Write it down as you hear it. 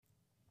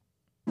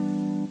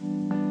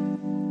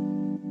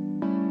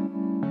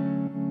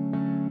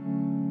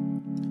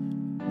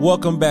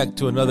Welcome back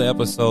to another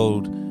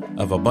episode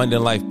of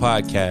Abundant Life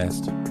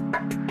Podcast.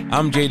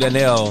 I'm Jay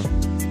Daniel,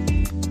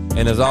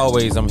 and as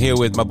always, I'm here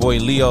with my boy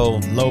Leo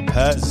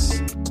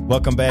Lopez.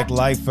 Welcome back,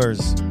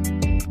 lifers.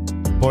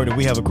 Boy, do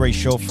we have a great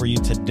show for you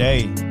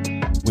today.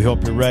 We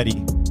hope you're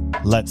ready.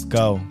 Let's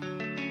go.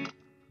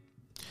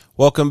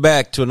 Welcome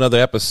back to another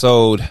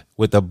episode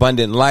with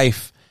Abundant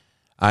Life.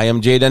 I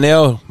am Jay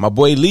Daniel, my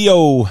boy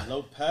Leo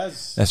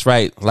Lopez. That's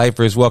right.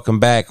 Lifers,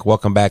 welcome back.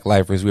 Welcome back,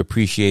 lifers. We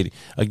appreciate it.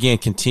 Again,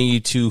 continue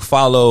to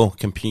follow,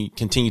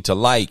 continue to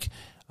like.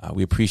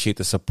 We appreciate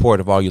the support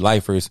of all you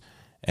lifers.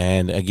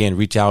 And again,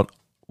 reach out.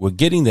 We're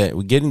getting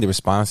the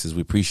responses.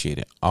 We appreciate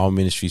it. All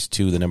ministries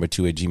 2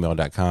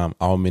 @gmail.com.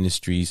 All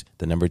ministries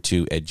 2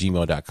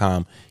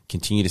 @gmail.com.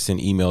 Continue to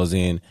send emails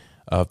in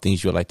of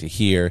things you would like to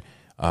hear,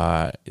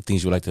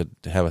 things you would like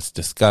to have us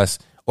discuss,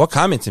 or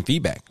comments and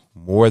feedback.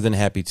 More than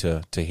happy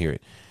to hear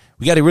it.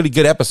 We got a really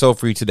good episode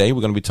for you today.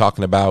 We're going to be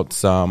talking about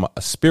some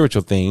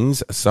spiritual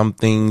things, some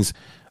things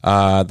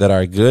that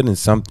are good and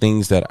some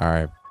things that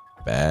are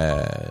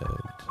bad.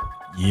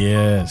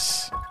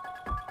 Yes.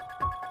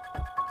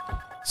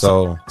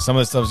 So some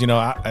of the stuff,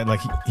 I like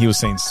he was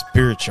saying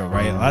spiritual,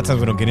 right? A lot of times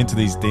we don't get into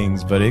these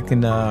things, but it can,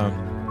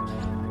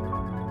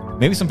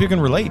 maybe some people can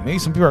relate. Maybe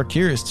some people are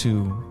curious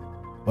to,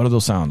 what are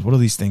those sounds? What are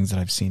these things that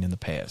I've seen in the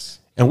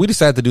past? And we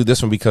decided to do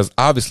this one because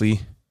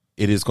obviously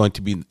it is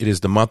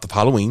the month of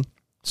Halloween.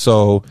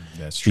 So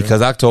that's true.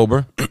 Because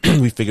October,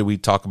 we figured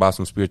we'd talk about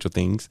some spiritual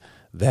things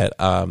that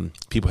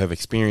people have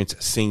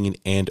experienced, seen,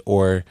 and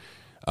or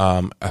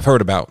have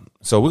heard about.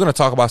 So we're going to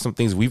talk about some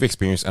things we've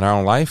experienced in our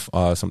own life,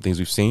 some things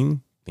we've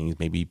seen, things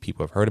maybe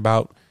people have heard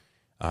about,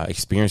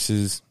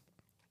 experiences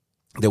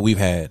that we've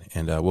had,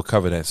 and we'll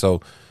cover that.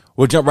 So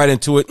we'll jump right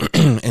into it,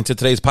 into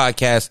today's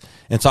podcast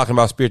and talking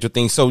about spiritual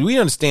things. So we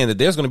understand that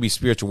there's going to be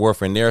spiritual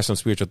warfare, and there are some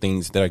spiritual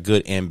things that are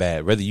good and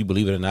bad. Whether you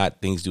believe it or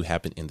not, things do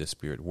happen in the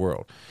spirit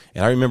world.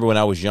 And I remember when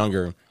I was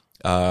younger,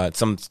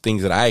 some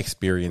things that I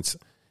experienced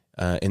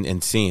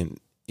and seeing.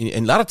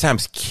 And a lot of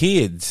times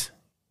kids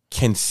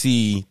can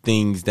see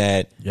things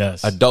that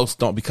adults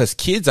don't, because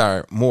kids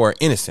are more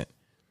innocent.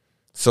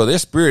 So their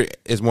spirit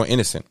is more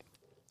innocent.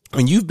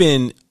 When you've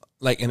been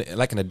like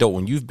an adult,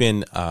 when you've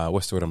been,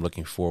 what's the word I'm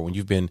looking for? When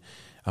you've been,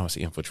 I don't want to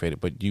say infiltrated,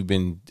 but you've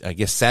been, I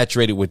guess,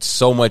 saturated with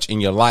so much in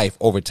your life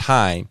over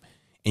time,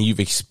 and you've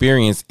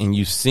experienced and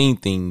you've seen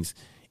things,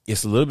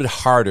 it's a little bit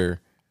harder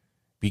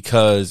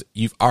because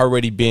you've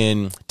already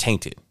been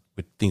tainted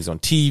with things on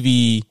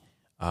TV,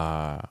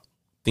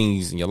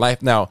 things in your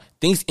life. Now,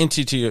 things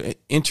enter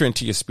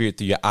into your spirit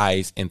through your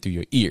eyes and through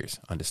your ears.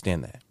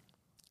 Understand that.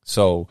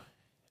 So,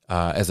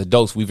 as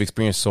adults, we've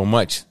experienced so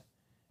much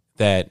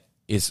that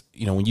is,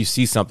 when you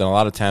see something, a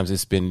lot of times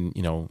it's been,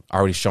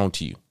 already shown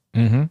to you.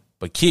 Mm-hmm.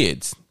 But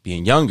kids,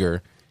 being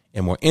younger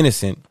and more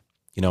innocent,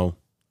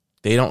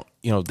 they don't,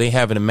 they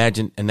have an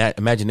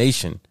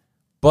imagination,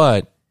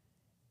 but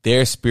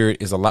their spirit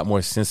is a lot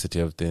more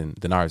sensitive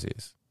than ours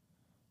is.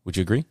 Would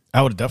you agree?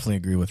 I would definitely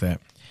agree with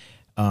that.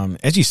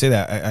 As you say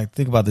that, I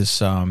think about this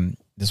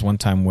this one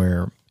time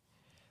where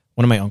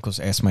one of my uncles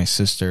asked my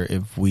sister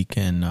if we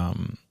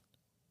can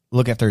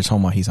look after his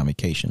home while he's on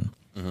vacation.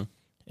 Mm-hmm.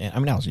 And I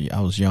mean,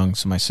 I was young,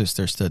 so my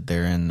sister stood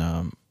there, and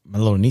my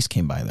little niece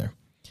came by there.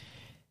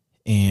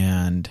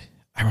 And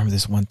I remember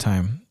this one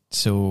time.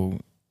 So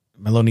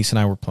my little niece and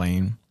I were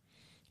playing,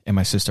 and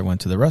my sister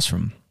went to the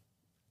restroom.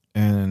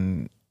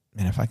 And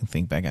if I can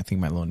think back, I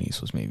think my little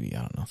niece was maybe,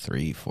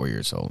 3-4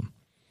 years old.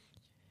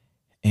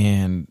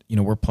 And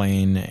we're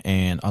playing,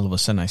 and all of a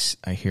sudden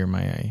I hear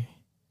my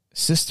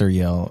sister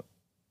yell,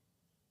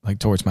 like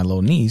towards my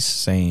little niece,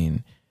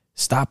 saying,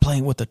 "Stop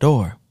playing with the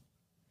door."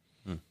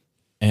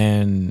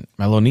 And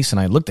my little niece and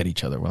I looked at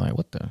each other. We're like,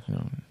 what the?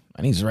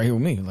 My niece is right here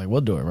with me. Like,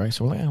 we'll do it, right?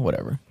 So we're like,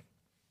 whatever.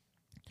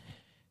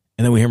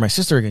 And then we hear my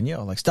sister again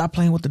yell, like, "Stop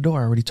playing with the door.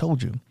 I already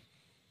told you."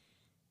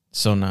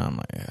 So now I'm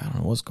like, I don't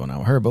know what's going on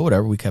with her, but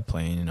whatever. We kept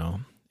playing,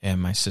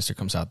 And my sister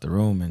comes out the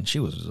room, and she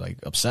was like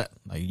upset,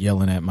 like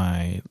yelling at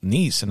my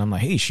niece. And I'm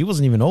like, hey, she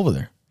wasn't even over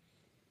there.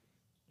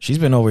 She's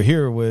been over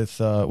here with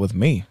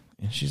me.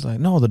 And she's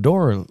like, no, the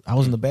door. I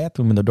was in the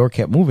bathroom, and the door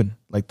kept moving,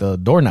 like the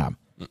doorknob.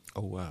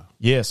 Oh, wow.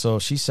 Yeah, so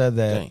she said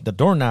that the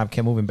doorknob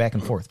kept moving back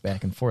and forth,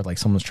 like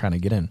someone's trying to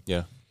get in.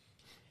 Yeah.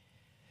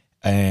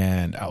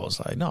 And I was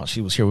like, no,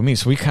 she was here with me.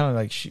 So we kind of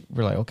like,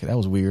 we're like, okay, that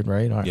was weird,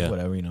 right? All right, yeah.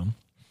 Whatever,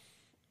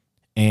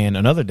 And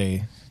another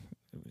day,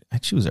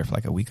 she was there for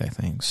like a week, I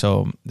think.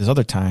 So this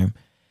other time,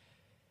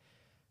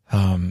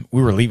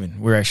 we were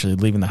leaving. We were actually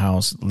leaving the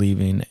house,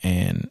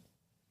 and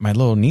my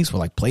little niece would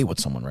like play with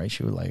someone, right?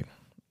 She would like,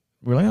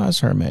 we're like, oh,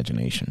 it's her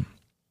imagination.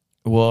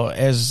 Well,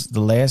 as the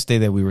last day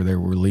that we were there,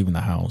 we were leaving the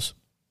house.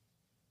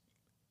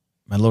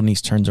 My little niece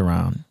turns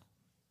around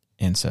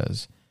and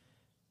says,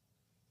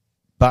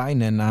 "Bye,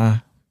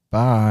 Nana,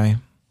 bye."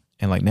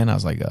 And like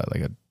Nana's like a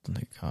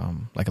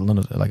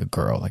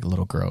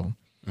little girl.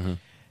 Mm-hmm.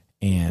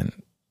 And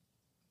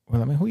we're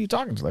like, who are you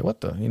talking to? Like, what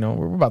the?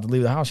 We're about to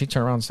leave the house. She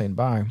turned around saying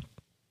bye.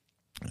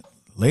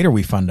 Later,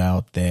 we found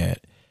out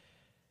that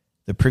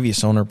the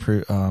previous owner,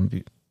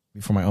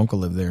 before my uncle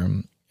lived there,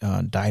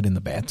 died in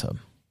the bathtub.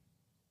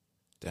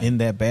 Damn. In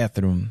that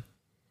bathroom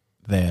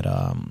that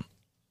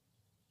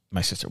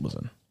my sister was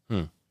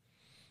in.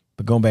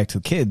 But going back to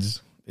the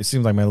kids, it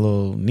seems like my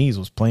little niece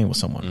was playing with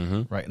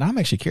someone, right? And I'm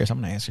actually curious. I'm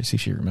going to ask her, see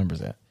if she remembers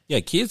that. Yeah,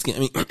 kids can, I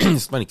mean,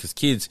 it's funny because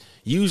kids,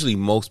 usually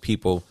most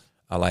people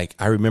are like,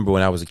 I remember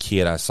when I was a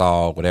kid, I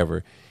saw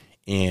whatever.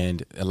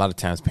 And a lot of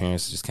times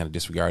parents just kind of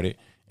disregard it.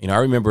 You know, I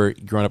remember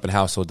growing up in a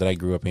household that I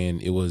grew up in,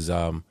 it was,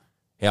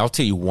 hey, I'll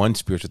tell you one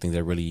spiritual thing that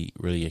I really,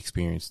 really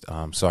experienced.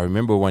 So I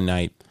remember one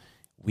night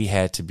I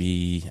had to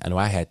be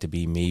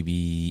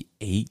maybe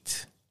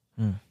 8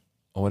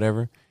 or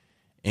whatever.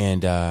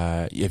 And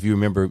if you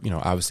remember, you know,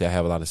 obviously I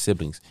have a lot of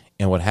siblings.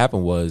 And what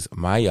happened was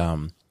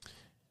my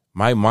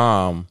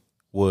mom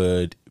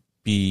would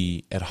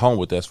be at home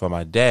with us while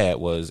my dad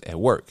was at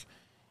work.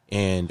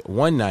 And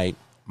one night,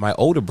 my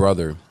older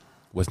brother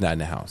was not in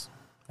the house.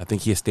 I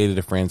think he had stayed at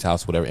a friend's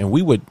house, whatever. And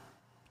we would,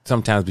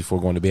 sometimes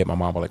before going to bed, my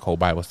mom would like hold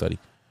Bible study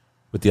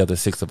with the other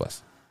 6 of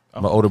us.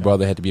 My older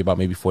brother had to be about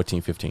maybe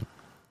 14, 15.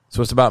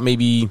 So it's about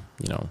maybe,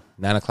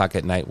 9 o'clock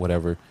at night,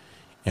 whatever.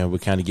 And we're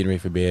kind of getting ready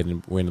for bed,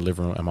 and we're in the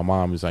living room. And my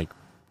mom is like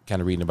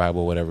kind of reading the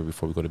Bible or whatever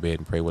before we go to bed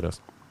and pray with us.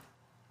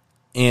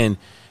 And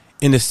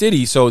in the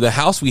city, so the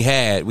house we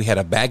had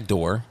a back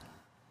door,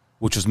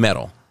 which was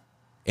metal.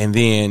 And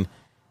then,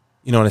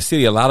 in the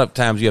city, a lot of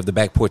times you have the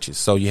back porches.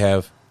 So you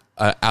have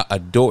a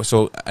door.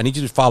 So I need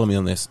you to follow me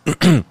on this.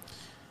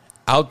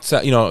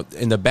 Outside,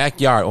 in the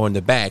backyard or in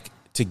the back,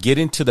 to get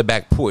into the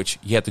back porch,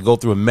 you have to go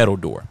through a metal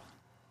door.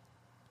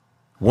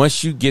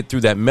 Once you get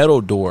through that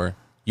metal door,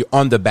 you're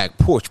on the back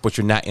porch, but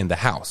you're not in the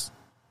house.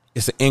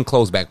 It's an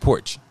enclosed back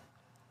porch.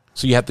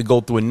 So you have to go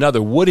through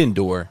another wooden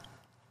door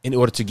in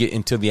order to get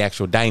into the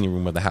actual dining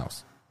room of the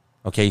house.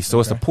 Okay, so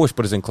it's a porch,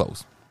 but it's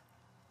enclosed.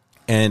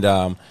 And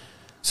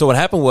so what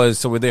happened was,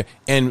 so we're there,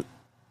 and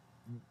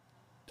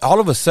all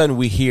of a sudden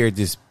we hear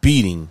this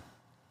beating,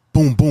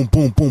 boom, boom,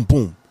 boom, boom,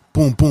 boom,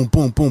 boom, boom,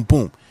 boom, boom,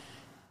 boom,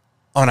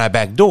 on our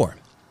back door.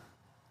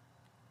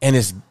 And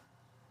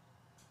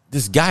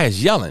this guy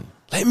is yelling,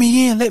 let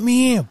me in,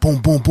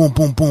 boom, boom, boom,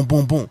 boom, boom,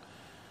 boom, boom.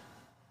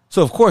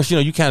 So, of course,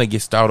 you kind of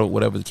get startled,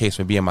 whatever the case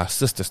may be, and my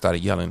sister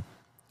started yelling.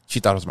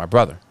 She thought it was my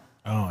brother.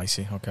 Oh, I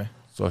see. Okay.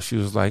 So she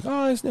was like,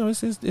 oh, it's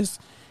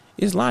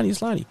Lonnie,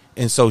 it's Lonnie.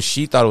 And so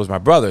she thought it was my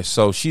brother.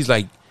 So she's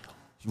like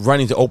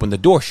running to open the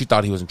door. She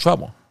thought he was in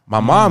trouble. My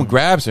mom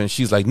grabs her and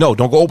she's like, no,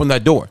 don't go open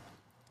that door.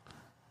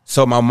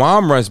 So my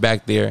mom runs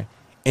back there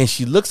and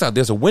she looks out.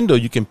 There's a window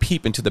you can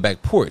peep into the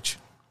back porch.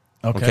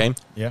 Okay.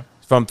 Yeah.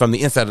 From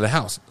the inside of the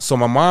house. So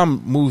my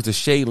mom moves the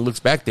shade and looks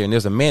back there, and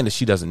there's a man that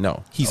she doesn't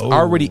know. He's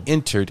already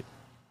entered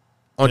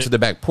onto the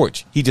back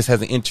porch. He just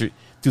hasn't entered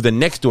through the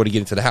next door to get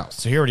into the house.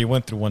 So he already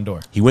went through one door.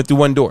 He went through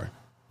one door.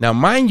 Now,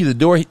 mind you, the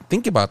door,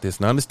 think about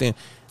this. Now, understand,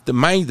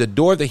 the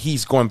door that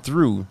he's going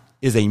through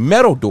is a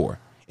metal door.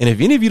 And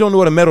if any of you don't know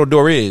what a metal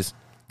door is,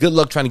 good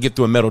luck trying to get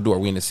through a metal door.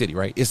 We're in the city,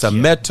 right? It's a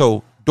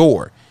metal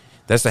door.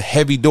 That's a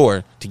heavy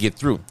door to get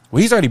through.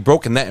 Well, he's already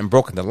broken that and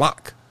broken the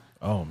lock.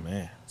 Oh,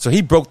 man. So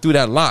he broke through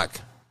that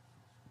lock.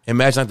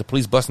 Imagine like the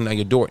police busting down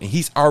your door, and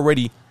he's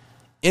already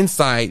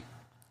inside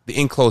the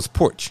enclosed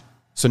porch.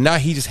 So now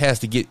he just has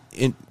to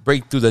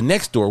break through the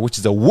next door, which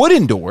is a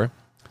wooden door,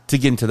 to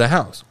get into the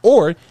house.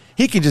 Or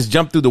he can just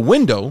jump through the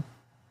window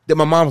that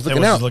my mom was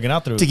looking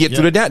out through to get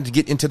through to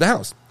get into the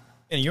house.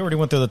 And you already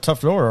went through the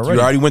tough door already.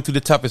 You already went through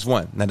the toughest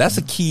one. Now that's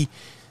a key.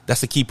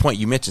 That's a key point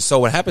you mentioned. So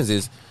what happens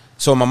is,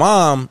 so my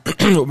mom,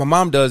 what my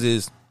mom does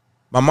is,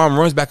 my mom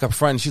runs back up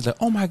front and she's like,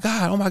 "Oh my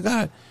God, oh my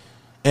God."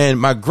 And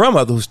my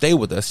grandmother, who stayed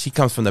with us, she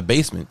comes from the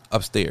basement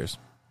upstairs,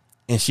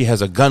 and she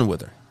has a gun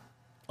with her.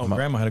 Oh,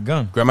 Grandma had a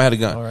gun. Grandma had a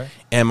gun. All right.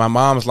 And my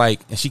mom's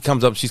like, and she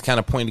comes up, she's kind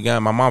of pointing the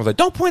gun. My mom's like,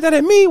 "Don't point that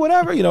at me,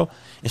 whatever, And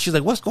she's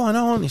like, "What's going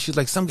on?" And she's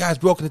like, "Some guy's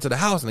broken into the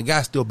house, and the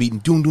guy's still beating,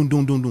 doom, doom,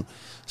 doom, doom, doom."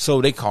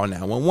 So they call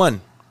 911.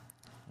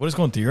 What is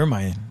going through your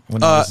mind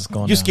when this is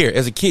going on? You're scared.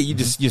 As a kid,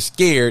 you're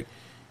scared,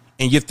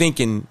 and you're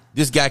thinking,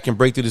 this guy can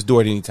break through this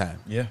door at any time.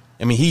 Yeah.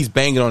 I mean, he's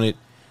banging on it,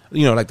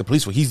 like the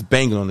police were. He's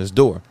banging on this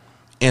door.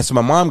 And so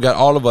my mom got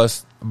all of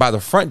us by the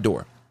front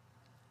door,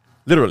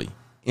 literally.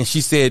 And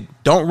she said,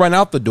 "Don't run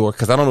out the door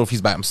because I don't know if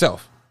he's by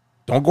himself.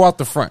 Don't go out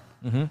the front,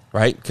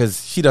 right?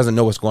 Because she doesn't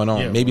know what's going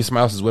on. Yeah, Maybe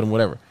somebody else is with him,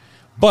 whatever."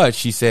 But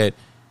she said,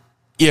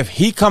 if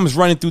he comes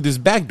running through this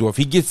back door, if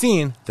he gets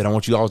in, then I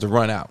want you all to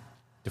run out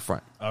the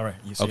front. All right.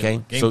 You see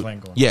Okay? Game plan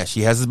going. Yeah,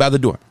 she has us by the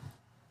door.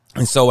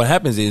 And so what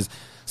happens is,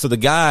 so the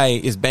guy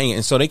is banging.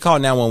 And so they call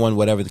 911,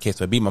 whatever the case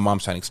may be. My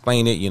mom's trying to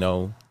explain it,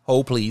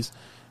 hold please.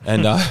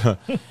 And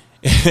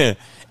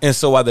and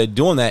so while they're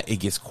doing that, it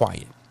gets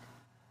quiet.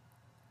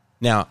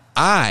 Now,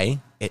 I,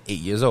 at 8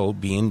 years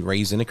old, being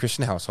raised in a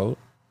Christian household,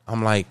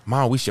 I'm like,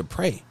 "Mom, we should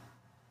pray."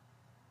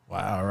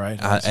 Wow, all right.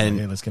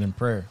 Let's get in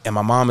prayer. And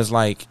my mom is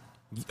like,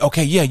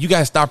 "Okay, yeah, you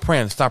guys stop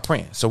praying.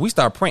 So we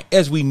start praying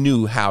as we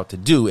knew how to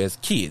do as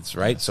kids,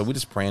 right? Yes. So we're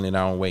just praying in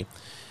our own way.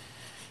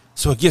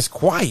 So it gets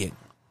quiet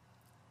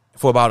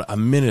for about a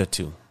minute or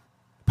two.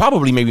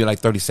 Probably maybe like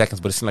 30 seconds,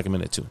 but it seemed like a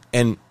minute or two.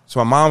 And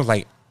so my mom's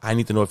like, "I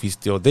need to know if he's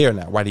still there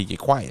now. Why did he get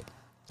quiet?"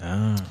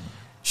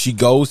 She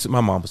goes.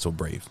 My mom was so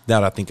brave.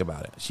 Now that I think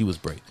about it, she was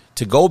brave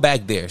to go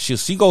back there.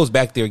 She goes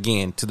back there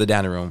again to the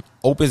dining room,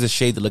 opens the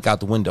shade to look out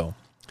the window.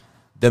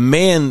 The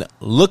man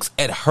looks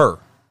at her.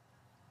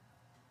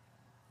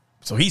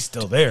 So he's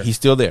still there. He's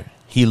still there.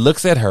 He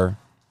looks at her,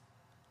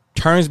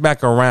 turns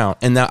back around,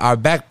 and now our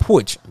back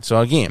porch. So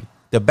again,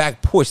 the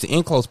back porch, the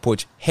enclosed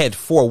porch, had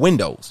 4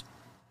 windows.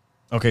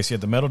 Okay, so you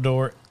have the metal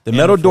door. The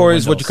metal door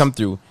is what you come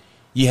through.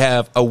 You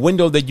have a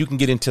window that you can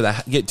get to the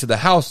house, into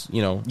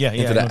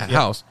the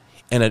house,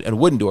 and a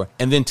wooden door,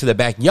 and then to the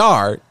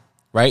backyard,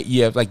 right?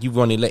 You have you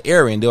want to let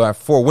air in. There are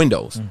 4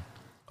 windows.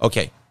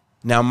 Okay,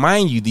 now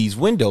mind you, these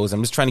windows.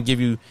 I'm just trying to give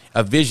you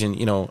a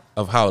vision,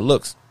 of how it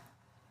looks.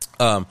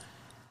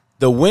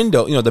 The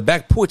window, the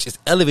back porch is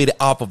elevated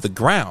off of the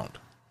ground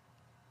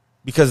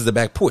because of the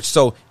back porch.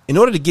 So in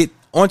order to get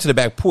onto the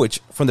back porch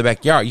from the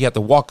backyard, you have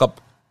to walk up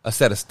a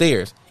set of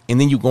stairs,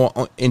 and then you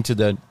go into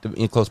the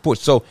enclosed porch.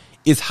 So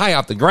it's high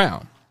off the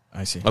ground.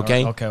 I see.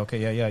 Okay.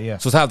 Okay. Yeah.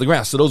 So it's high off the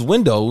ground. So those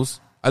windows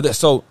are there.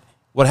 So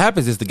what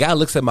happens is the guy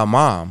looks at my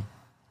mom,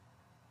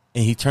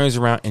 and he turns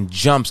around and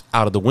jumps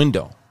out of the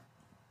window.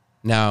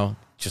 Now,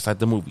 just like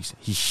the movies,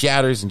 he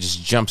shatters and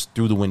just jumps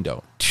through the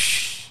window.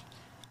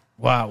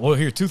 Wow. Well,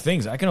 here are 2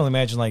 things. I can only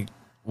imagine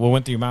what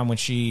went through your mom when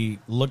she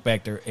looked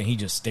back there and he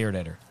just stared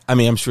at her. I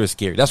mean, I'm sure it's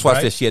scary. That's why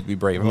I said she had to be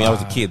brave. I mean, I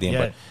was a kid then,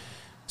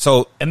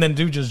 but and then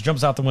dude just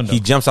jumps out the window. He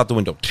jumps out the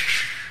window.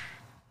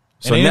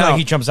 So now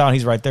he jumps out and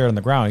he's right there on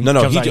the ground.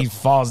 He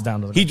falls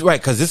down to the ground.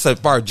 Right, because this is a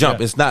far jump.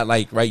 Yeah. It's not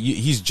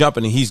he's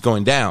jumping and he's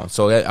going down.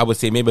 So I would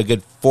say maybe a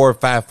good 4 or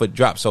 5 foot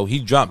drop. So he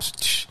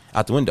jumps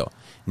out the window.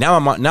 Now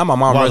my mom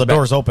while runs the back.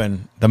 Door's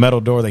open, the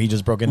metal door that he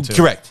just broke into.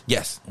 Correct.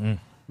 Yes.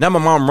 Now my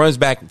mom runs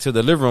back to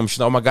the living room. She's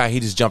like, "Oh my God, he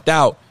just jumped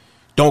out.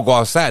 Don't go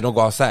outside. Don't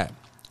go outside."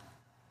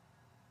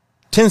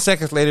 10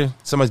 seconds later,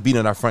 somebody's beating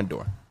on our front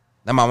door.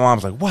 Now my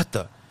mom's like, "What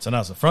the?" So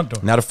now it's the front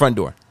door. Now the front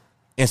door.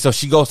 And so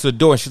she goes to the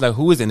door and she's like,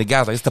 "Who is it?" And the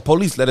guy's like, "It's the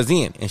police. Let us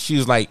in." And she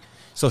was like,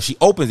 so she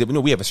opens it.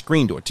 We have a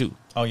screen door too.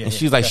 Oh yeah. And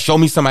she's like, "Show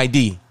me some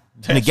ID."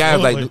 And the guy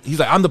was like, he's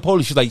like, "I'm the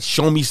police." She's like,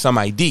 "Show me some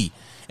ID."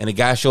 And the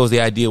guy shows the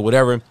ID or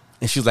whatever.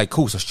 And she's like,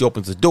 "Cool." So she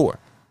opens the door.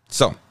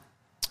 So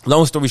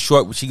long story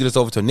short, she gets us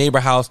over to a neighbor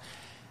house.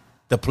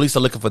 The police are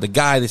looking for the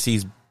guy. They see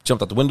he's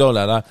jumped out the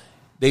window.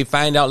 They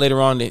find out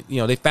later on that,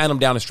 they found him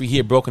down the street. He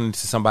had broken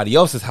into somebody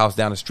else's house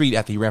down the street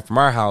after he ran from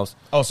our house.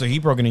 Oh, so he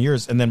broke into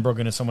yours and then broke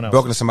into someone else.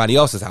 Broke into somebody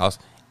else's house.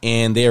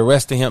 And they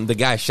arrested him. The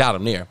guy shot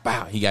him there.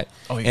 Wow. The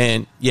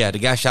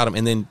guy shot him.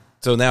 And then,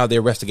 so now they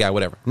arrest the guy,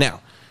 whatever.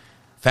 Now,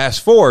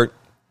 fast forward.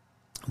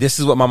 This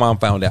is what my mom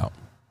found out.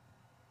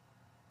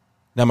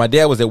 Now, my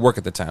dad was at work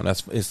at the time.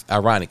 It's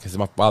ironic because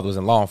my father was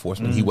in law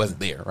enforcement. He wasn't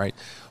there, right?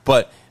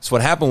 But so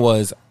what happened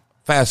was,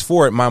 fast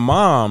forward, my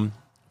mom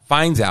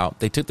finds out.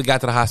 They took the guy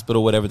to the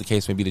hospital, whatever the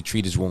case may be, to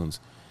treat his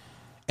wounds.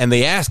 And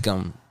they ask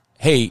him,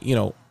 "Hey,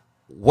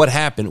 what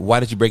happened?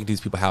 Why did you break into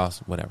these people's house?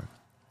 Whatever."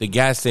 The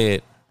guy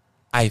said,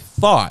 "I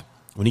thought,"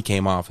 when he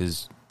came off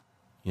his,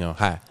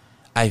 high,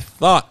 "I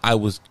thought I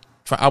was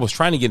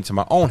trying to get into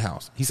my own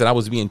house." He said, "I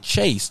was being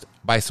chased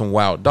by some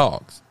wild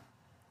dogs.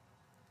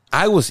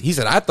 He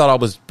said, I thought I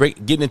was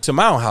getting into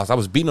my own house. I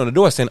was beating on the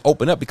door saying,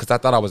 'Open up,' because I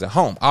thought I was at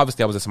home.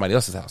 Obviously, I was at somebody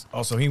else's house."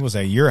 Oh, so he was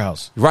at your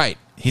house. Right.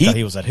 He thought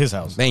he was at his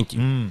house. Thank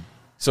you.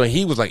 So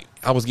he was like,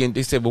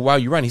 they said, "Well, why are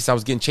you running?" He said, "I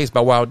was getting chased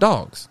by wild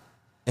dogs.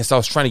 And so I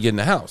was trying to get in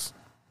the house."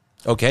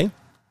 Okay.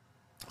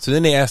 So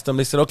then they asked him,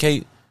 they said,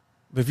 "Okay,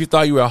 but if you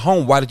thought you were at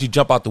home, why did you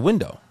jump out the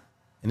window?"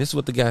 And this is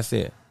what the guy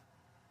said.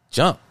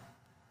 "Jump."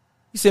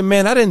 He said,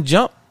 "Man, I didn't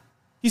jump."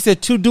 He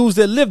said, 2 dudes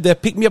that lived there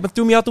picked me up and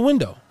threw me out the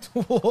window."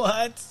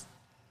 What?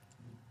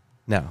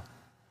 Now,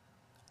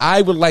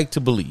 I would like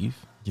to believe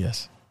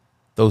yes,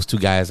 those 2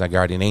 guys are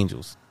guardian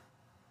angels.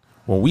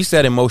 When we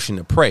set in motion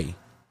to pray,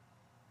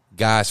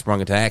 God sprung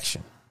into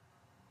action.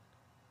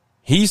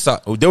 He saw,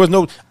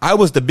 I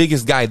was the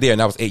biggest guy there,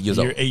 and I was 8 years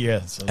old.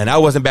 And I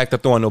wasn't back there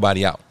throwing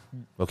nobody out.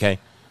 Okay.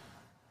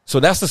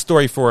 So that's the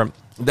story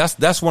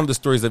that's one of the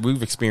stories that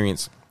we've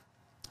experienced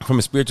from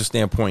a spiritual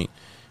standpoint,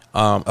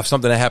 of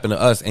something that happened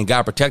to us, and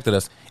God protected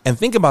us. And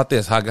think about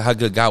this, how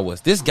good God was.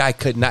 This guy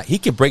he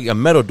could break a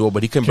metal door,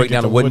 but he couldn't break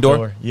down a wooden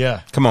door.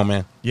 Yeah. Come on,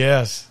 man.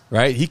 Yes.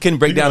 Right? He couldn't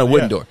break down a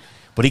wooden door,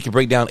 but he could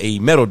break down a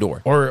metal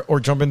door. Or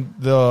jump in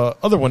the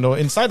other window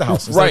inside the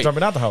house instead of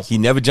jumping out the house. He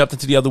never jumped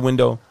into the other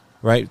window,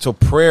 right? So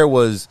prayer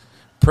was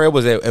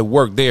at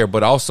work there,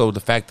 but also the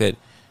fact that,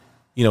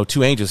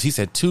 2 angels, he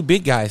said 2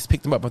 big guys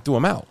picked him up and threw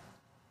him out.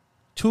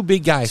 2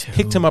 big guys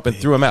picked him up and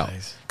threw him out.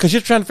 Because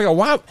you're trying to figure out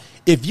why,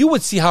 if you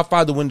would see how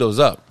far the window's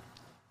up,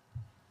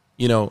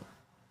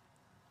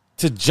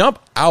 to jump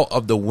out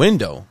of the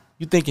window,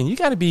 you're thinking you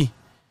got to be,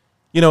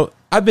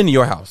 I've been to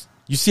your house.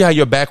 You see how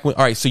your back went.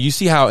 All right. So you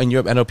see how I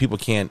know people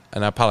can't,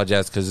 and I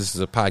apologize because this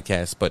is a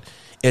podcast, but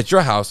at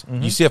your house,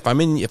 you see if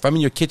I'm in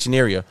your kitchen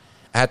area,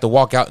 I have to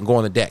walk out and go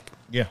on the deck.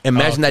 Yeah.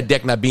 Imagine that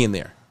deck not being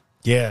there.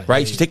 Yeah.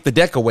 Right? You take the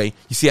deck away.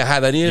 You see how high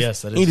that is?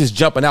 Yes, that is. He's just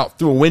jumping out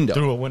through a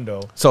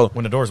window. So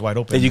when the door's wide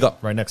open, there you go.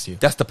 Right next to you.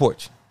 That's the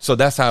porch. So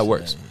that's how it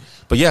works.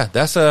 But yeah,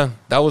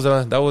 that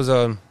was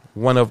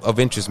one of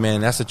interest,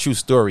 man. That's a true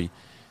story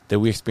that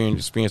we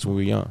experienced when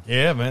we were young.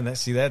 Yeah, man.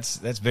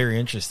 That's very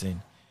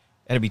interesting.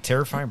 That'd be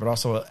terrifying, but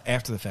also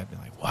after the fact, be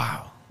like,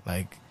 wow,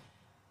 like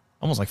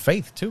almost like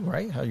faith too,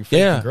 right? How you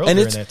feel grow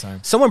during that time.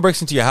 Someone breaks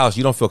into your house,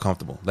 you don't feel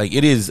comfortable. Like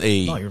it is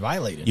you're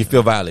violated. You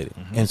feel violated,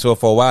 and so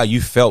for a while you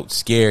felt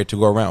scared to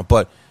go around.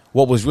 But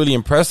what was really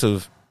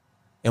impressive,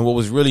 and what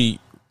was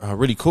really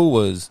really cool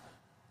was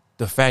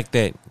the fact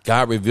that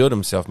God revealed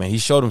Himself. Man, He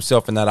showed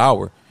Himself in that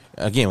hour.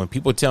 Again, when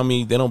people tell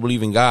me they don't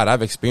believe in God,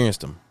 I've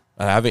experienced Him.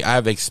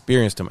 I've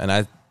experienced Him,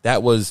 and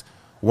that was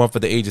one for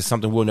the ages.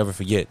 Something we'll never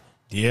forget.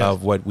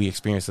 Of what we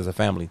experienced as a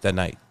family that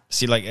night.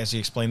 See, like as you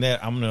explained that,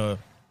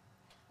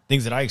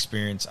 things that I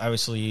experienced.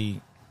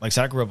 Obviously, like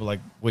so I grew up with like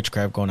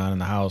witchcraft going on in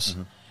the house.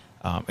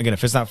 Again,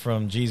 if it's not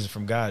from Jesus,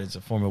 from God, it's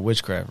a form of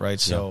witchcraft, right?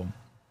 So,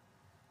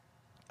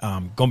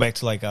 going back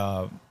to like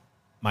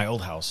my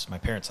old house, my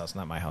parents' house,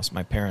 not my house,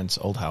 my parents'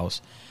 old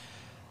house.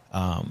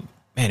 Man,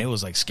 it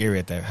was like scary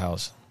at that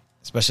house,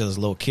 especially as a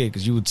little kid,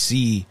 because you would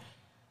see,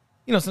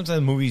 sometimes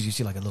in movies you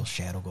see like a little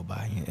shadow go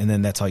by, and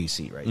then that's all you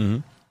see, right? Mm-hmm.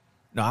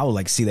 No, I would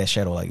like see that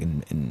shadow like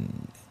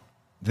in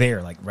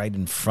there, like right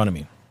in front of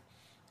me.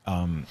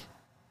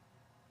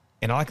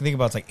 And all I can think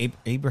about is like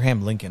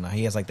Abraham Lincoln.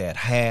 He has like that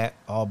hat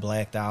all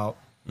blacked out.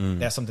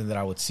 That's something that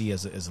I would see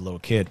as a little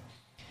kid.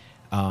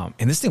 And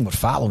this thing would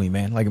follow me,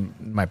 man. Like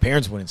my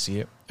parents wouldn't see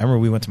it. I remember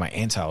we went to my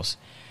aunt's house,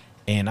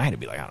 and I had to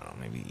be like, I don't know,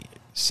 maybe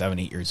 7,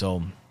 8 years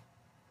old.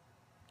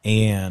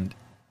 And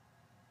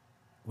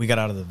we got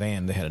out of the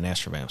van. They had an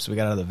Astrovamp. So we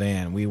got out of the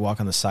van. We walk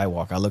on the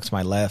sidewalk. I look to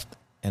my left,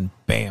 and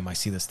bam, I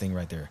see this thing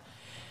right there,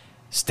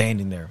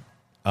 standing there.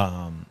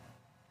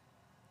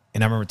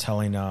 And I remember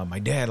telling my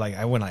dad, like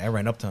I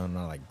ran up to him and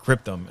I like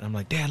gripped him, and I'm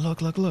like, Dad,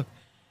 look. And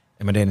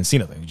my dad didn't see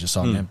nothing. He just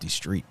saw an empty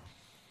street.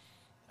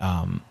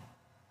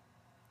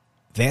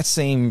 That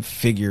same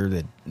figure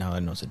that now I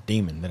know it's a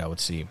demon that I would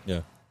see.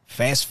 Yeah.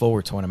 Fast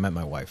forward to when I met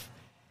my wife.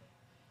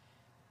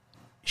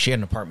 She had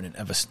an apartment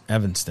in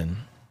Evanston.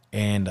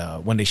 And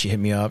one day she hit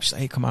me up. She's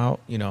like, hey, come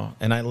out,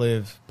 And I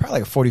live probably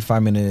like a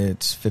 45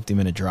 minutes,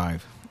 50-minute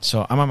drive.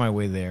 So I'm on my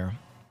way there.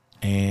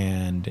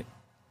 And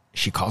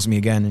she calls me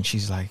again. And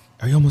she's like,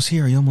 are you almost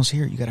here?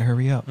 You got to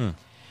hurry up.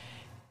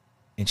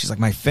 And she's like,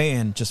 my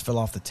fan just fell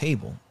off the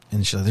table.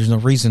 And she's like, there's no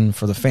reason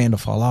for the fan to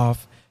fall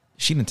off.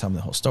 She didn't tell me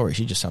the whole story.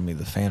 She just told me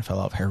the fan fell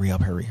off. Hurry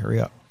up.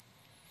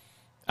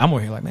 I'm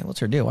over here like, man, what's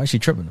her deal? Why is she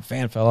tripping? The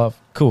fan fell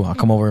off. Cool. I'll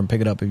come over and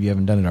pick it up if you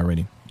haven't done it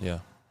already. Yeah.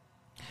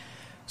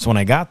 So when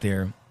I got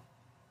there,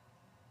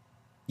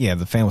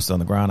 the fan was still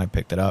on the ground. I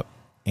picked it up,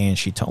 and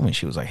she told me,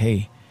 she was like,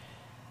 hey,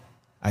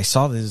 I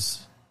saw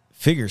this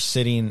figure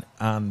sitting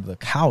on the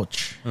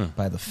couch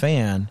by the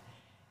fan.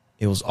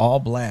 It was all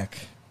black.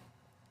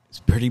 It's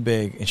pretty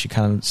big. And she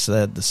kind of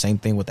said the same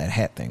thing with that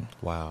hat thing.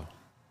 Wow.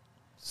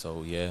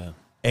 So, yeah.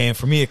 And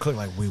for me, it clicked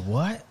like, wait,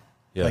 what?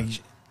 Yeah. Like,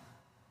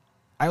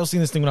 I was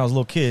seeing this thing when I was a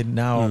little kid.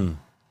 Now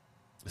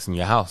it's in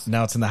your house.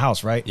 Now it's in the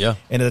house, right? Yeah.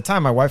 And at the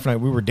time, my wife and I,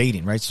 we were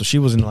dating, right? So she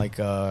wasn't like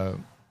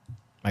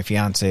my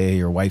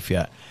fiance or wife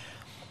yet.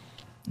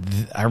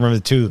 I remember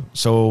too.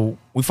 So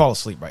we fall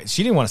asleep, right?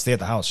 She didn't want to stay at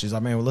the house. She's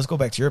like, man, well, let's go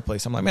back to your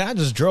place. I'm like, man, I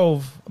just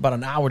drove about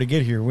an hour to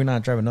get here. We're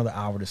not driving another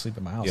hour to sleep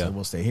at my house. So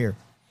we'll stay here.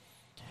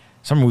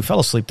 So I remember we fell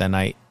asleep that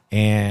night.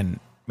 And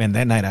man,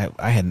 that night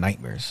I had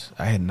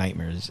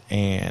nightmares.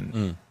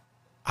 And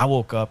I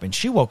woke up, and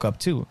she woke up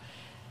too.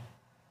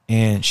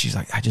 And she's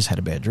like, I just had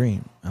a bad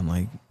dream. I'm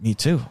like, me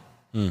too.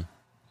 And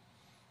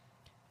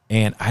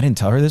I didn't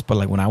tell her this, but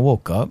like when I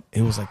woke up,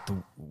 it was like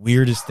the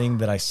weirdest thing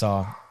that I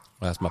saw.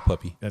 Well, that's my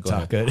puppy. That's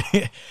not good.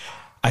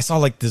 I saw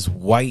like this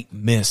white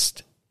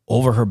mist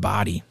over her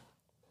body.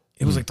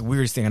 It was like the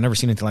weirdest thing. I never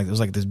seen anything like that. It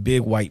was like this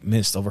big white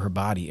mist over her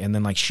body. And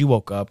then like she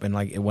woke up and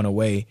like it went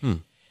away.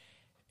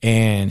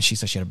 And she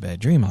said she had a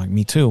bad dream. I'm like,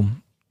 me too.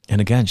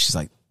 And again, she's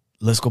like,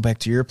 let's go back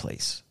to your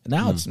place. And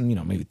now it's,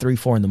 maybe 3,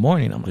 4 in the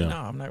morning. I'm like,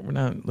 no, we're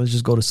not. Let's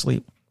just go to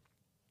sleep.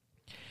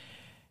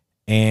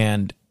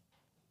 And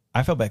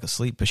I fell back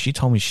asleep, but she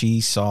told me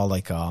she saw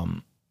like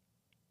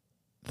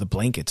the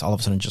blankets all of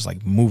a sudden just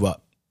like move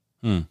up.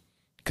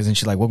 Because then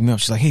she like woke me up.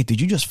 She's like, hey, did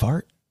you just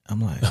fart? I'm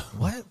like,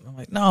 what? I'm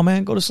like, no,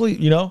 man, go to sleep,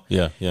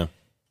 Yeah. There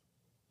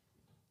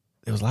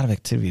was a lot of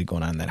activity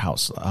going on in that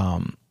house.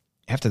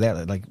 After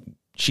that, like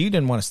she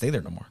didn't want to stay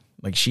there no more.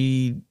 Like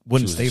she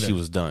wouldn't stay there. She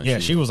was done. Yeah,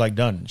 she was like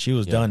done. She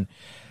was done.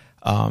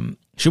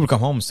 She would come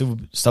home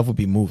and stuff would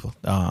be moved.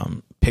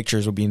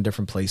 Pictures would be in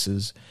different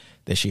places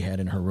that she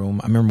had in her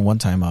room. I remember one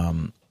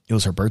time it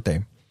was her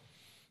birthday.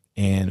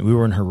 And we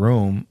were in her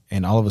room,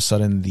 and all of a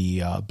sudden the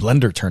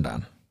blender turned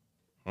on.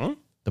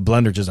 The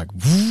blender just like,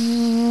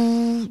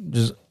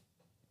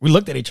 we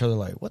looked at each other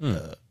like, what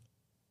the?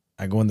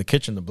 I go in the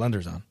kitchen, the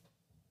blender's on.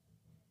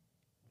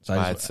 So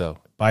by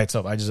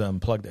itself. I just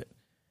unplugged it.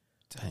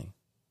 Dang.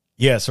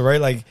 Yeah, so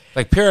right, like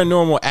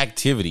paranormal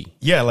activity.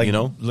 Yeah, like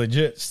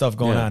legit stuff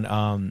going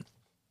on.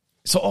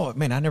 So,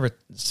 man, I never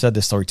said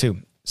this story too.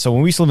 So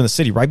when we used to live in the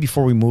city, right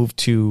before we moved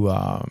to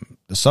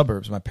the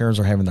suburbs, my parents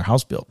were having their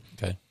house built.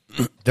 Okay.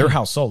 Their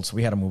house sold, so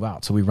we had to move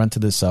out. So we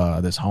rented this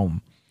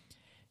home,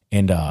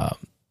 and it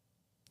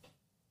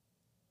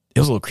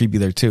was a little creepy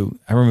there too.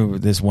 I remember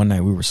this one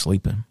night we were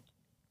sleeping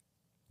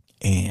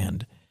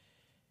and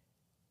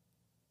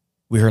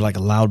we heard like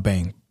a loud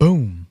bang,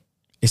 boom.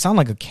 It sounded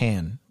like a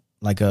can,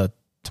 like a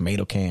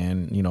tomato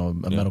can, you know,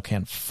 a metal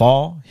can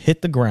fall,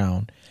 hit the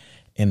ground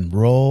and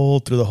roll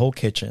through the whole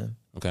kitchen,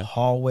 Okay.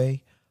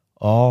 hallway,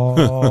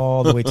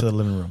 all the way to the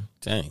living room.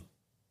 Dang.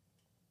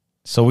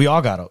 So we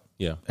all got up.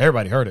 Yeah.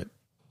 Everybody heard it.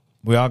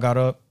 We all got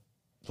up,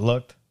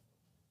 looked.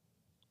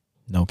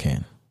 No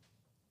can.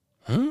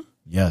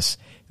 Yes.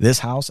 This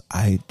house,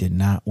 I did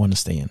not want to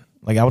stay in.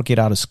 Like, I would get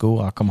out of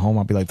school. I'll come home.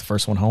 I'll be like the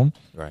first one home.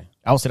 Right.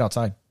 I would sit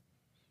outside.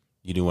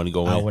 You didn't want to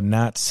go in? I would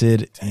not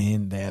sit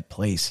in that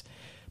place.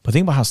 But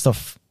think about how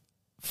stuff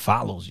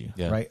follows you,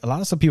 right? A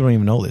lot of stuff people don't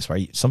even know this,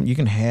 right? You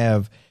can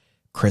have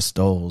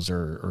crystals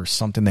or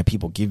something that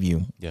people give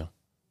you. Yeah.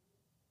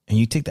 And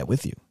you take that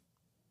with you.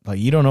 Like,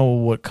 you don't know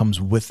what comes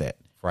with that.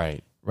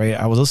 Right. Right.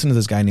 I was listening to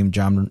this guy named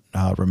John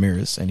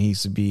Ramirez, and he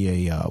used to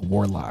be a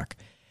warlock.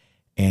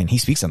 And he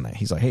speaks on that.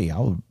 He's like, hey, I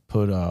would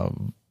put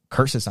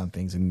curses on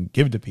things and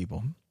give it to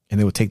people. And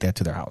they would take that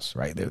to their house,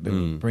 right? They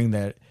would bring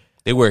that.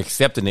 They were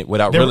accepting it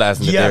without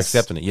realizing that they're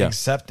accepting it. Yeah.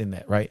 Accepting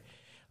that, right?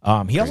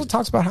 He also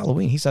talks about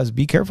Halloween. He says,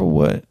 be careful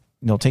what,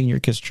 taking your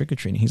kids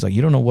trick-or-treating. He's like,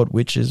 you don't know what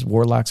witches,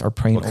 warlocks are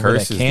praying over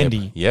that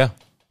candy. Yeah.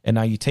 And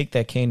now you take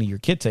that candy, your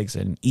kid takes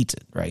it and eats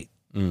it, right?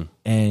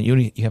 And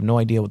you have no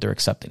idea what they're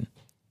accepting.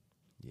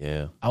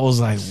 Yeah. I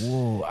was like,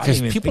 whoa.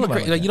 Because people are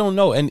crazy. Like, you don't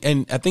know.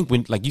 And I think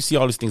when, like, you see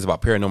all these things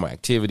about paranormal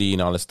activity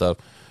and all this stuff,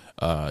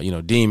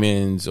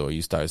 demons, or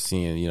you start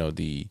seeing,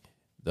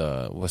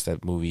 the what's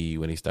that movie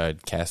when they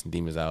started casting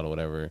demons out or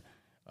whatever?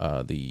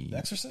 The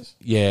Exorcist?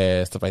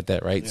 Yeah, stuff like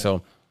that, right? Yeah.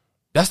 So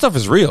that stuff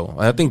is real.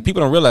 I think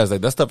people don't realize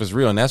that stuff is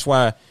real. And that's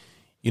why,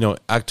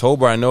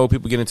 October, I know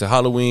people get into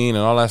Halloween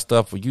and all that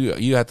stuff. But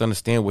you have to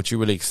understand what you're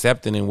really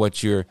accepting and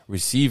what you're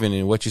receiving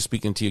and what you're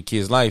speaking to your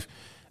kid's life.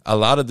 A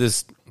lot of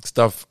this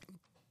stuff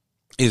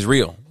is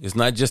real. It's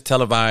not just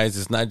televised.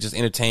 It's not just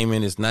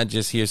entertainment. It's not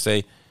just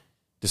hearsay.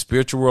 The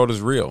spiritual world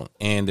is real,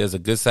 and there's a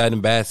good side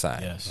and bad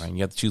side. Yes. Right?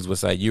 You have to choose what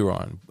side you're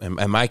on.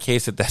 In my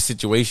case, at that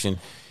situation,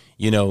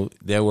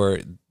 there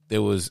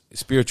was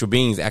spiritual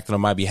beings acting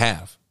on my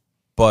behalf,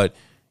 but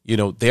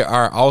there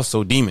are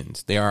also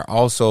demons. There are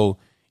also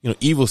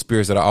evil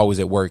spirits that are always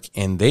at work,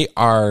 and they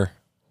are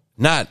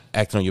not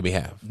acting on your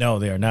behalf. No,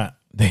 they are not.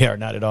 They are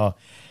not at all.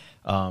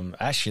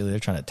 Actually, they're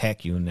trying to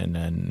attack you and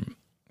then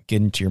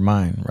get into your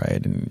mind,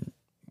 right? And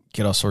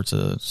get all sorts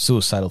of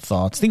suicidal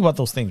thoughts. Think about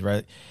those things,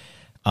 right?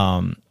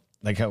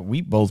 Like how we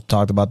both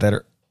talked about that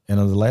in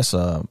the last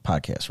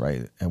podcast,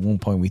 right? At one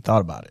point, we thought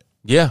about it.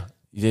 Yeah.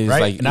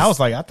 Right. And I was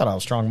like, I thought I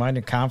was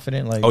strong-minded,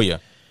 confident. Like, oh yeah,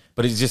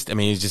 but it's just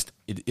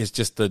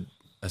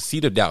a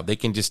seed of doubt. They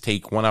can just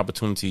take one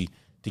opportunity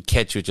to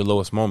catch you at your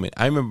lowest moment.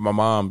 I remember my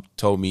mom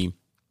told me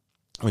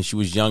when she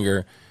was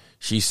younger,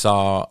 she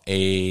saw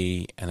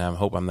and I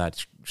hope I'm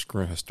not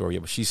screwing her story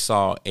up, but she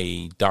saw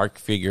a dark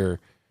figure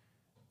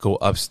go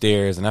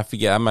upstairs, and I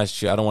forget, I'm not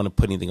sure, I don't want to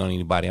put anything on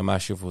anybody. I'm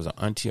not sure if it was an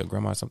auntie or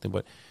grandma or something,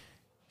 but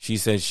she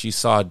said she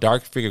saw a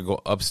dark figure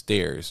go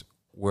upstairs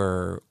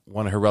where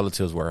one of her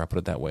relatives were, I put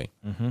it that way.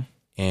 Mm-hmm.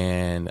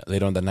 And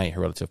later on that night,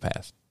 her relative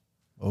passed.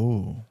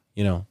 Oh.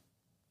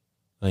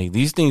 Like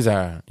these things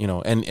are,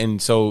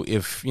 and so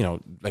if,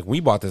 like we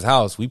bought this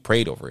house, we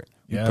prayed over it.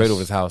 We prayed over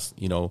this house,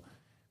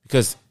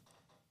 because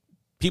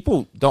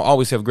people don't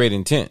always have great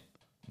intent.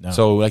 No.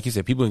 So like you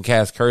said, people can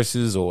cast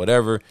curses or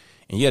whatever,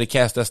 and you got to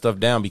cast that stuff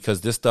down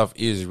because this stuff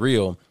is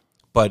real.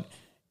 But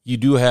you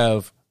do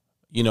have,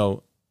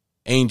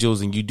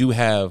 angels, and you do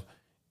have,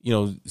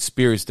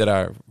 spirits that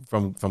are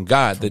from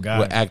God that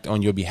will act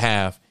on your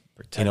behalf,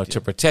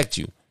 to protect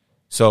you.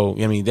 So,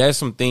 there's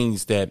some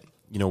things that,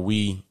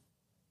 we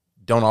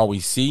don't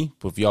always see,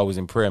 but if you're always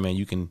in prayer, man,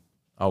 you can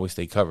always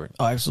stay covered.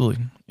 Oh,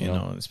 absolutely.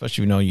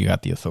 Especially you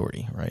got the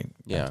authority, right?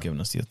 Yeah. God's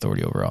given us the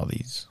authority over all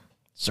these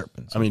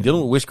serpents.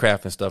 Dealing with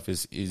witchcraft and stuff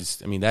is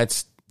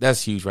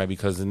that's huge, right?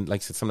 Because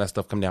like I said, some of that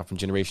stuff come down from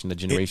generation to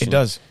generation. It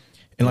does.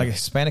 In like a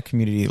Hispanic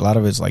community, a lot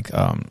of it's like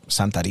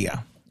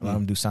Santeria. A lot of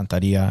them do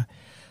Santeria.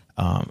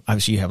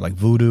 Obviously, you have like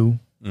voodoo,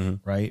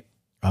 right?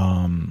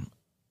 And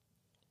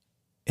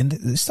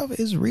this stuff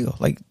is real.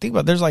 Like, think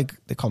about, there's like,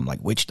 they call them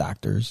like witch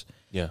doctors.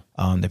 Yeah.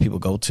 That people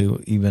go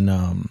to, even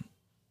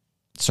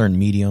certain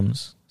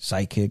mediums,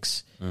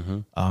 psychics.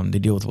 They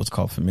deal with what's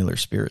called familiar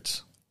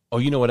spirits. Oh,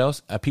 you know what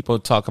else? People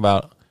talk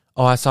about,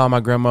 I saw my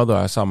grandmother,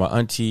 I saw my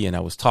auntie, and I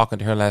was talking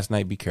to her last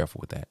night. Be careful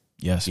with that.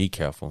 Yes. Be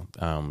careful.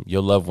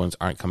 Your loved ones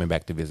aren't coming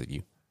back to visit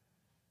you.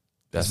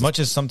 As much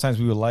as sometimes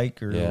we would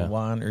like or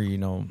want, or,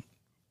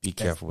 be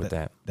careful with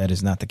that. That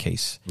is not the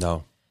case.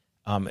 No.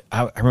 I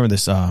remember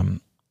this.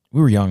 We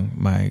were young.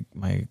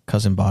 My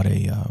cousin bought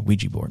a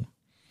Ouija board.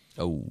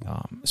 Oh.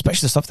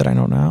 Especially the stuff that I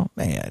know now.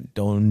 Man,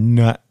 do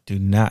not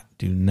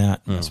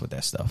mess with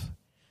that stuff.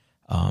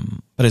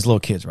 But as little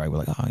kids, right,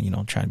 we're like,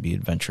 trying to be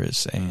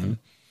adventurous. And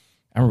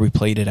I remember we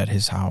played it at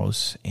his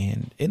house,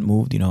 and it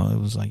moved. It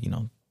was like,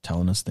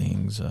 telling us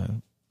things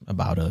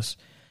about us,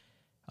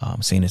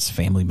 saying it's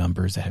family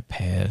members that had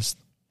passed.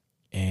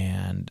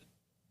 And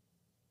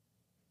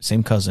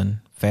same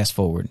cousin fast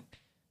forward.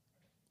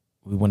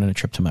 We went on a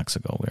trip to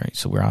Mexico. Right?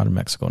 So we're out in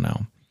Mexico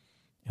now.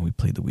 And we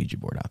played the Ouija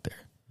board out there.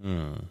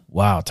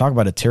 Wow. Talk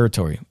about a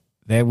territory.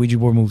 That Ouija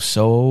board moves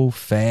so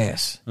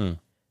fast. When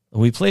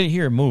we played it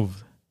here, it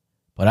moved.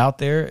 But out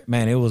there,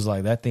 man, it was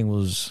like that thing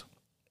was...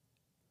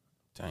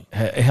 Dang.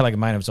 It had like a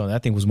mind of its own.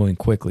 That thing was moving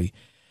quickly.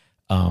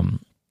 I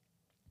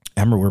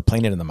remember we were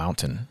playing it in the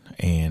mountain.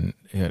 And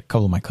a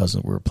couple of my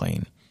cousins were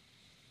playing.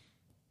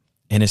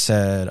 And it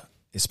spelled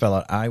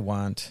out, I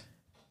want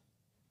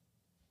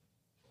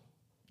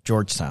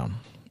Georgetown.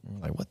 We're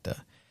like, what the...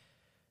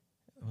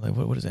 Like,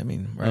 what does that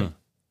mean, right?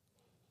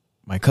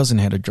 My cousin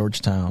had a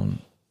Georgetown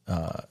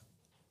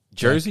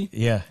jersey.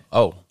 Yeah.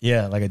 Oh,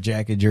 yeah, like a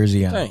jacket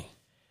jersey on. Dang.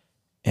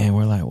 And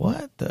we're like,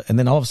 what? And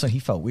then all of a sudden, he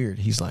felt weird.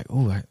 He's like,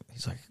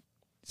 he's like,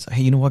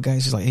 hey, you know what,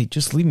 guys? He's like, hey,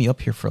 just leave me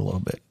up here for a little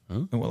bit.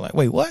 And we're like,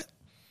 wait, what?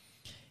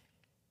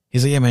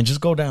 He's like, yeah, man,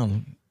 just go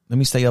down. Let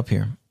me stay up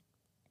here.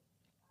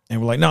 And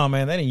we're like, no,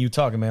 man, that ain't you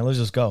talking, man. Let's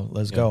just go.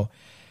 Let's go.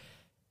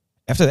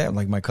 After that,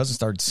 like my cousin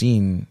started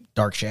seeing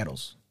dark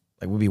shadows.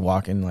 Like we'd be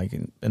walking like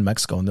in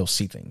Mexico and they'll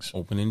see things.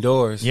 Opening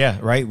doors. Yeah,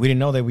 right. We didn't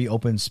know that we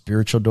opened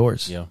spiritual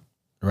doors. Yeah.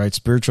 Right.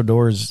 Spiritual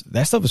doors.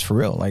 That stuff is for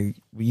real. Like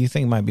you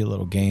think it might be a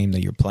little game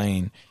that you're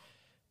playing,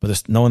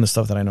 but knowing the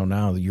stuff that I know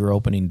now, that you're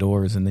opening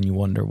doors and then you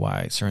wonder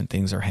why certain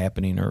things are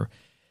happening or,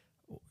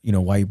 you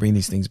know, why you bring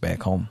these things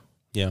back home.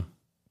 Yeah.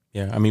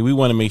 Yeah. I mean, we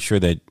want to make sure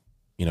that,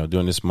 you know,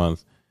 during this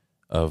month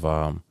of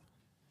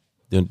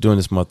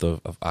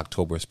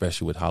October,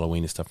 especially with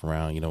Halloween and stuff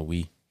around, you know,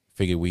 we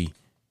figured we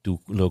do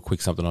a little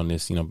quick something on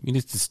this. You know, you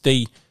need to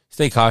stay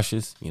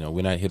cautious. You know,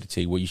 we're not here to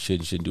tell you what you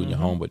should and shouldn't do in your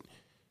home, but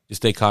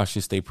just stay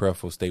cautious, stay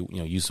prayerful,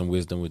 use some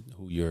wisdom with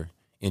who you're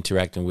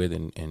interacting with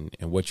and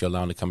what you're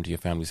allowing to come to your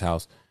family's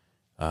house.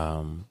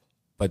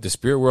 But the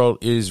spirit world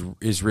is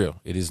real.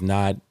 It is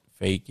not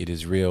fake. It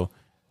is real.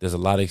 There's a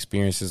lot of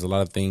experiences, a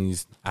lot of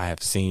things I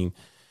have seen.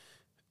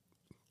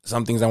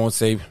 Some things I won't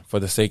say for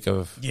the sake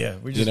of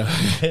we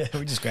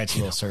just scratch a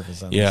little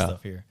surface on this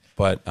stuff here.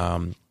 But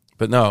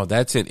no,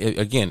 that's it.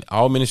 Again,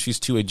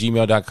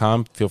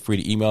 allministries2@gmail.com. Feel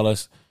free to email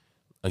us.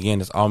 Again,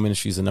 it's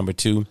allministries, the number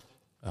 2.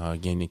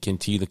 Again, you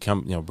continue to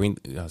come,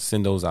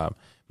 send those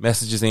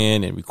messages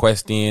in and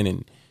requests in,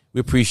 and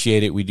we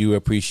appreciate it. We do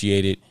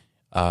appreciate it.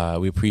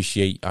 We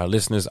appreciate our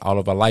listeners, all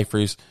of our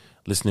lifers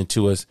listening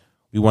to us.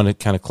 We want to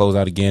kind of close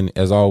out again,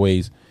 as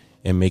always,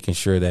 and making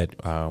sure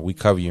that we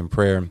cover you in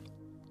prayer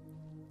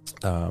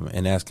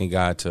and asking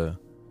God to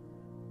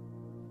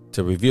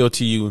reveal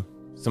to you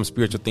some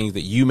spiritual things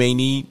that you may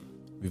need.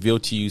 Reveal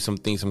to you some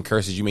things, some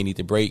curses you may need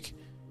to break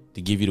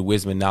to give you the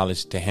wisdom and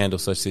knowledge to handle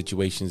such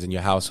situations in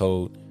your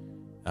household.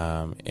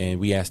 And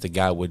we ask that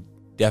God would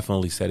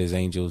definitely set his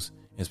angels,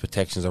 his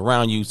protections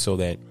around you so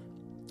that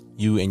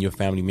you and your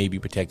family may be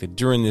protected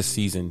during this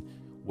season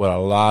where a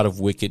lot of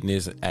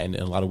wickedness and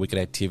a lot of wicked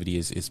activity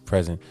is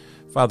present.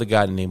 Father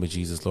God, in the name of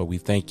Jesus, Lord, we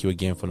thank you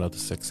again for another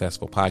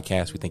successful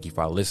podcast. We thank you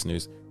for our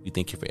listeners. We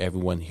thank you for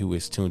everyone who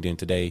is tuned in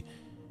today.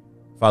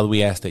 Father,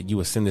 we ask that you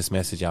will send this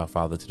message out,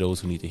 Father, to those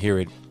who need to hear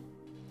it.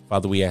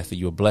 Father, we ask that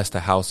you will bless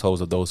the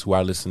households of those who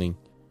are listening.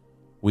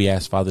 We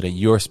ask, Father, that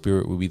your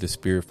spirit will be the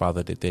spirit,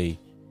 Father, that they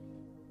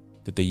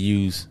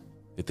use,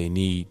 that they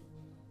need,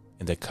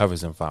 and that covers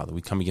them, Father.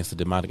 We come against the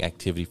demonic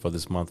activity for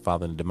this month,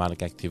 Father, and the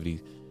demonic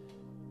activity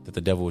that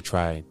the devil will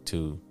try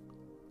to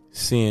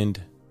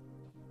send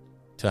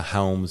to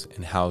homes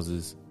and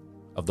houses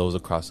of those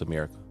across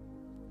America.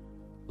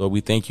 Lord,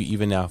 we thank you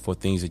even now for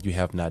things that you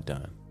have not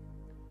done.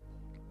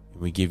 And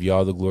we give you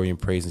all the glory and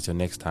praise until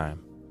next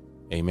time.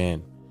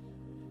 Amen.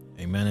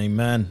 Amen.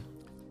 Amen.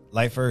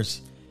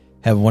 Lifers,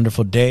 have a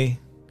wonderful day.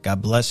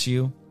 God bless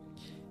you.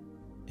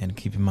 And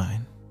keep in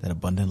mind that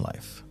abundant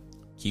life.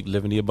 Keep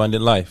living the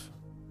abundant life.